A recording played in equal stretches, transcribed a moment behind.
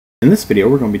In this video,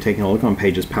 we're going to be taking a look on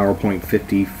pages PowerPoint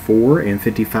 54 and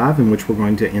 55, in which we're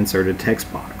going to insert a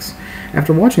text box.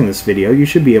 After watching this video, you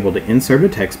should be able to insert a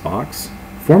text box,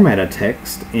 format a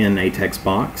text in a text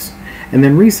box, and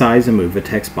then resize and move a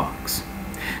text box.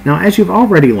 Now, as you've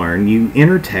already learned, you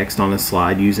enter text on a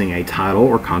slide using a title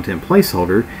or content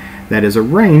placeholder that is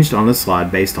arranged on a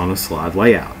slide based on a slide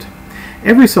layout.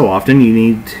 Every so often you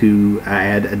need to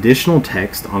add additional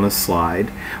text on a slide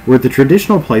where the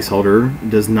traditional placeholder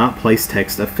does not place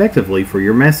text effectively for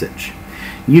your message.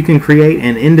 You can create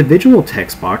an individual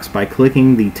text box by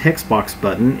clicking the text box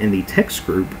button in the text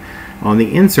group on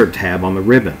the Insert tab on the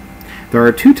ribbon. There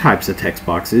are two types of text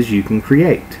boxes you can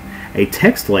create. A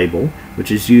text label,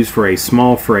 which is used for a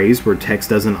small phrase where text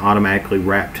doesn't automatically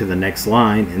wrap to the next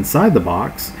line inside the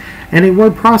box, and a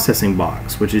word processing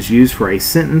box, which is used for a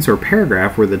sentence or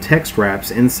paragraph where the text wraps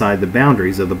inside the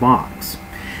boundaries of the box.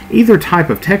 Either type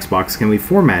of text box can be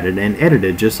formatted and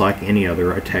edited just like any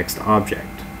other text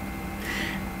object.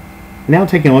 Now,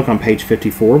 taking a look on page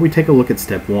 54, we take a look at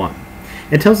step 1.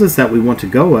 It tells us that we want to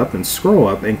go up and scroll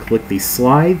up and click the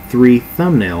Slide 3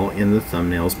 thumbnail in the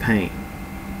Thumbnails pane.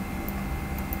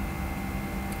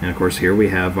 And of course, here we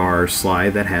have our slide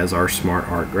that has our Smart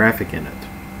Art graphic in it.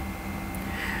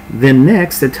 Then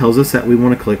next, it tells us that we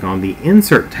want to click on the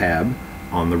Insert tab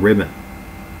on the ribbon.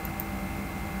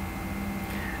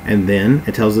 And then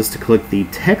it tells us to click the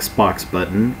text box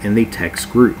button in the text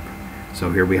group.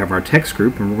 So here we have our text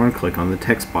group, and we're going to click on the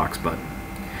text box button.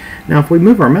 Now, if we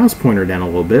move our mouse pointer down a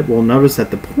little bit, we'll notice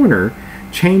that the pointer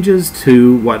changes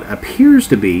to what appears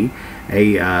to be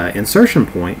a insertion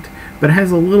point, but it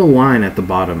has a little line at the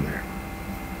bottom there.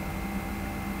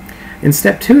 In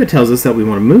step 2, it tells us that we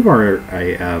want to move our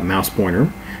mouse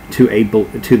pointer to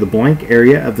the blank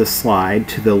area of the slide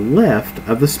to the left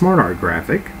of the Smart Art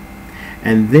graphic,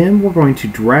 and then we're going to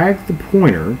drag the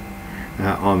pointer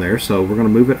on there. So we're going to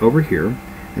move it over here,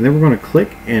 and then we're going to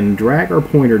click and drag our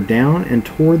pointer down and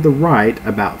toward the right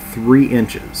about 3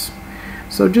 inches.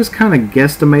 So just kind of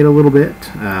guesstimate a little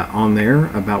bit on there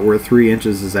about where 3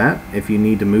 inches is at. If you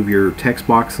need to move your text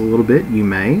box a little bit, you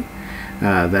may.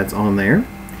 That's on there.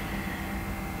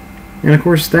 And of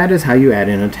course, that is how you add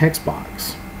in a text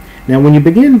box. Now, when you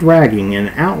begin dragging, an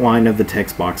outline of the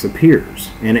text box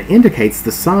appears, and it indicates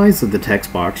the size of the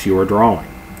text box you are drawing.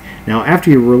 Now,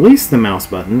 after you release the mouse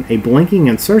button, a blinking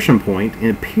insertion point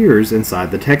appears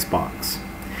inside the text box.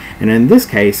 And in this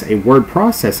case, a word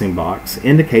processing box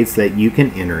indicates that you can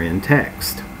enter in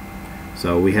text.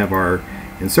 So we have our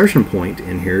insertion point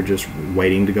in here just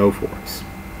waiting to go for us.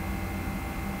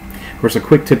 Of course, a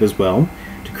quick tip as well,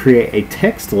 to create a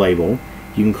text label,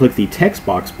 you can click the text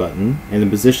box button and then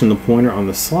position the pointer on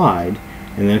the slide,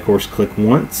 and then of course click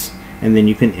once, and then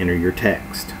you can enter your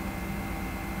text.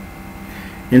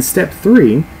 In step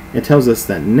 3, it tells us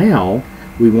that now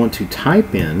we want to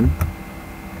type in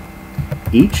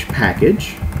each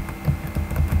package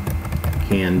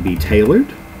can be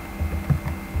tailored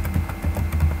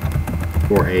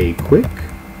for a quick,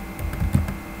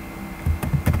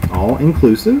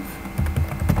 all-inclusive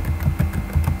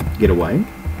getaway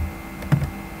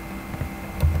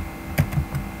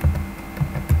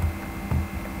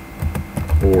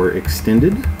or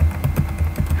extended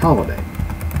holiday.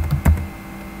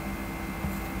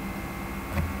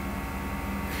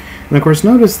 And of course,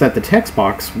 notice that the text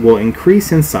box will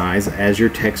increase in size as your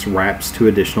text wraps to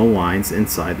additional lines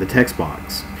inside the text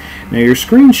box. Now, your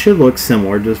screen should look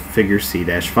similar to figure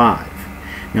C-5.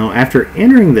 Now, after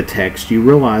entering the text, you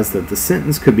realize that the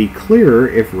sentence could be clearer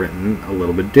if written a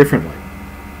little bit differently.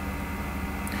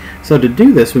 So to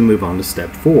do this, we move on to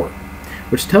step 4,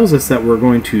 which tells us that we're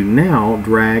going to now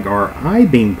drag our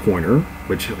I-beam pointer,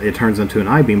 which it turns into an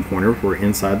I-beam pointer if we're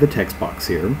inside the text box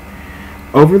here,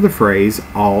 over the phrase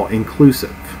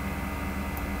all-inclusive.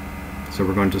 So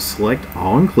we're going to select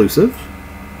all-inclusive,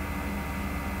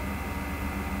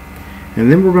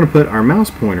 and then we're going to put our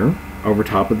mouse pointer over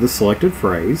top of the selected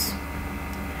phrase,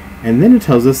 and then it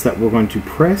tells us that we're going to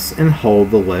press and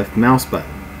hold the left mouse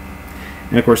button.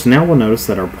 And of course, now we'll notice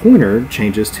that our pointer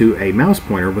changes to a mouse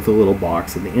pointer with a little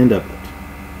box at the end of it.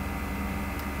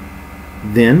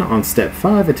 Then on step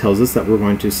 5, it tells us that we're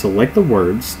going to select the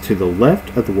words to the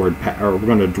left of the word, or we're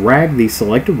going to drag the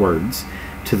selected words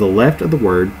to the left of the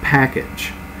word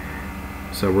package.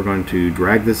 So we're going to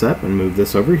drag this up and move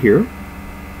this over here,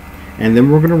 and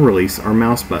then we're going to release our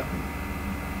mouse button.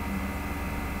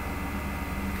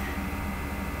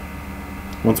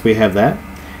 Once we have that,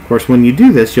 of course, when you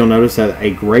do this, you'll notice that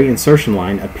a gray insertion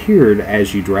line appeared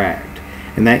as you dragged,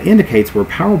 and that indicates where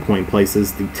PowerPoint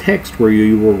places the text where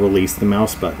you will release the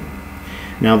mouse button.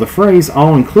 Now the phrase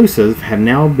all-inclusive have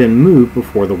now been moved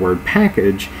before the word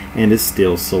package and is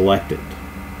still selected.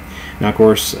 Now of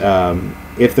course,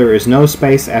 if there is no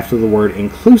space after the word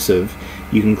inclusive,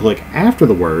 you can click after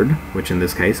the word, which in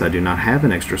this case I do not have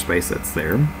an extra space that's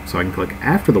there, so I can click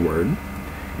after the word,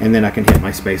 and then I can hit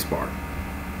my space bar.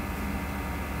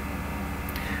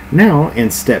 Now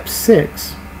in step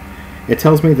 6, it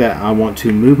tells me that I want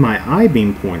to move my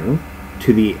I-beam pointer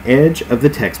to the edge of the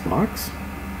text box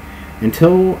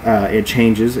until it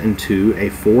changes into a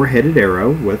 4-headed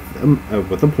arrow with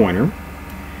a pointer.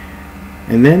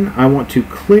 And then I want to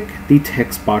click the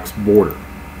text box border.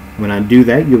 When I do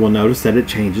that, you will notice that it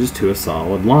changes to a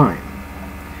solid line.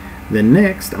 Then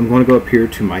next, I'm going to go up here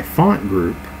to my font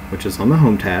group, which is on the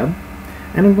Home tab,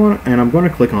 and I'm going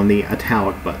to click on the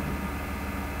Italic button.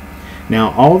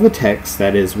 Now all of the text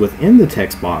that is within the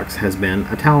text box has been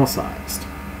italicized.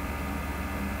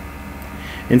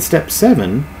 In step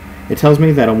 7, it tells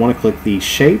me that I want to click the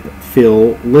Shape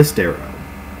Fill list arrow,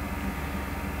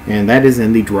 and that is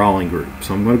in the Drawing group.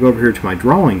 So I'm going to go over here to my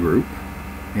Drawing group,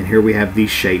 and here we have the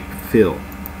Shape Fill.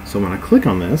 So when I click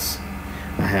on this,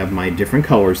 I have my different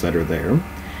colors that are there,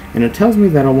 and it tells me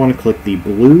that I want to click the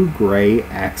Blue Gray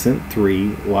Accent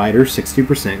 3 Lighter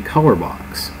 60% color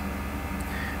box.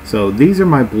 So these are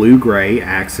my blue-gray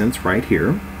accents right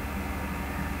here.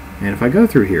 And if I go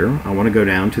through here, I want to go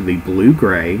down to the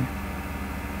blue-gray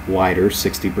lighter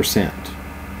 60%.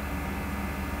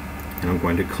 And I'm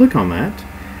going to click on that,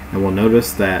 and we'll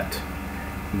notice that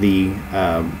the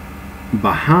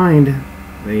behind,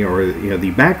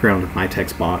 the background of my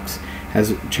text box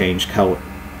has changed color.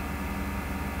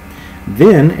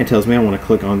 Then it tells me I want to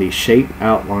click on the Shape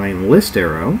Outline list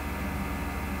arrow,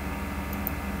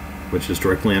 which is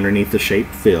directly underneath the Shape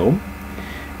Fill,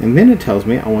 and then it tells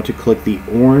me I want to click the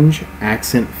Orange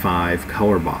Accent 5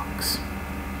 color box,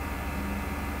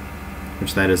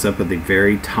 which that is up at the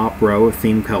very top row of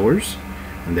theme colors,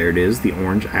 and there it is, the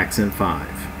Orange Accent 5.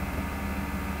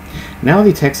 Now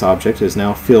the text object is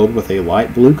now filled with a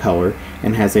light blue color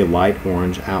and has a light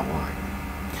orange outline.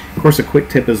 Of course, a quick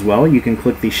tip as well, you can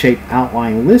click the Shape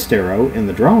Outline list arrow in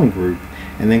the Drawing group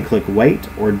and then click weight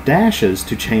or dashes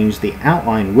to change the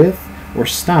outline width or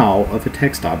style of a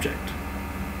text object.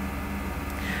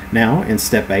 Now in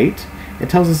step 8, it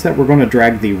tells us that we're going to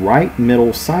drag the right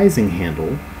middle sizing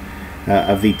handle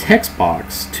of the text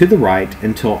box to the right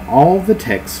until all the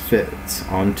text fits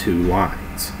on 2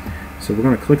 lines. So we're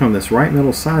going to click on this right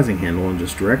middle sizing handle and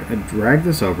just drag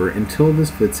this over until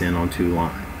this fits in on 2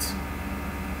 lines,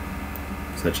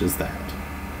 such as that.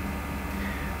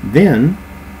 Then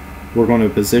we're going to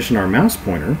position our mouse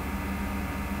pointer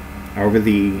over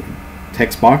the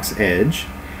text box edge,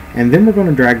 and then we're going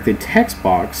to drag the text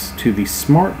box to the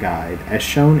Smart Guide as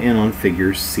shown in on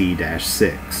figure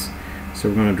C-6. So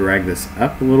we're going to drag this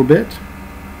up a little bit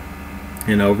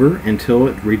and over until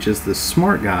it reaches the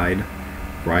Smart Guide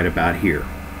right about here.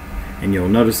 And you'll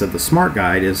notice that the Smart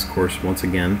Guide is, of course, once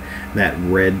again, that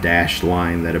red dashed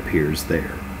line that appears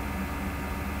there.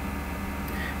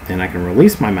 Then I can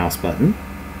release my mouse button,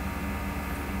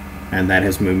 and that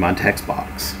has moved my text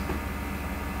box.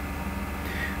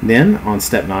 Then on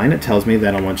step 9, it tells me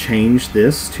that I want to change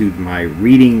this to my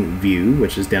reading view,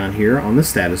 which is down here on the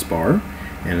status bar,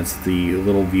 and it's the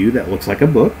little view that looks like a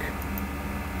book.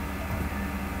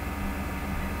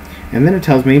 And then it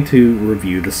tells me to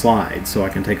review the slide, so I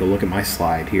can take a look at my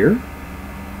slide here.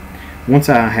 Once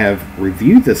I have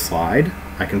reviewed this slide,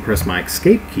 I can press my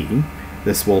escape key.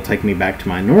 This will take me back to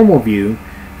my normal view,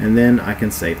 and then I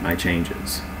can save my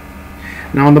changes.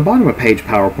 Now on the bottom of page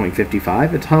PowerPoint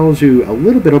 55, it tells you a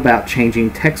little bit about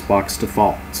changing text box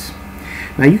defaults.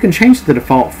 Now you can change the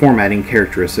default formatting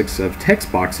characteristics of text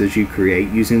boxes you create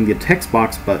using the text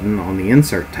box button on the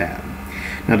Insert tab.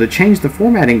 Now to change the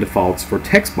formatting defaults for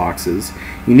text boxes,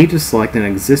 you need to select an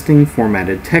existing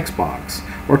formatted text box,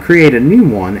 or create a new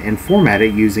one and format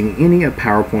it using any of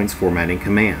PowerPoint's formatting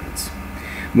commands.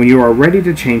 When you are ready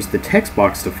to change the text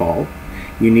box default,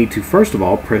 you need to first of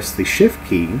all press the Shift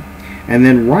key and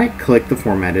then right-click the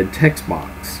formatted text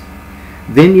box.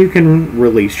 Then you can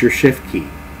release your Shift key.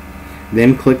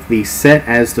 Then click the Set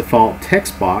as Default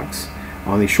text box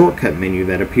on the shortcut menu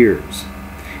that appears.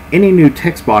 Any new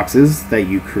text boxes that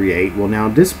you create will now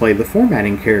display the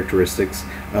formatting characteristics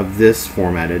of this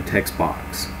formatted text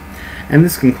box. And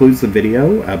this concludes the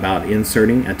video about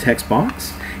inserting a text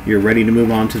box. You're ready to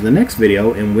move on to the next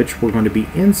video in which we're going to be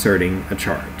inserting a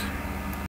chart.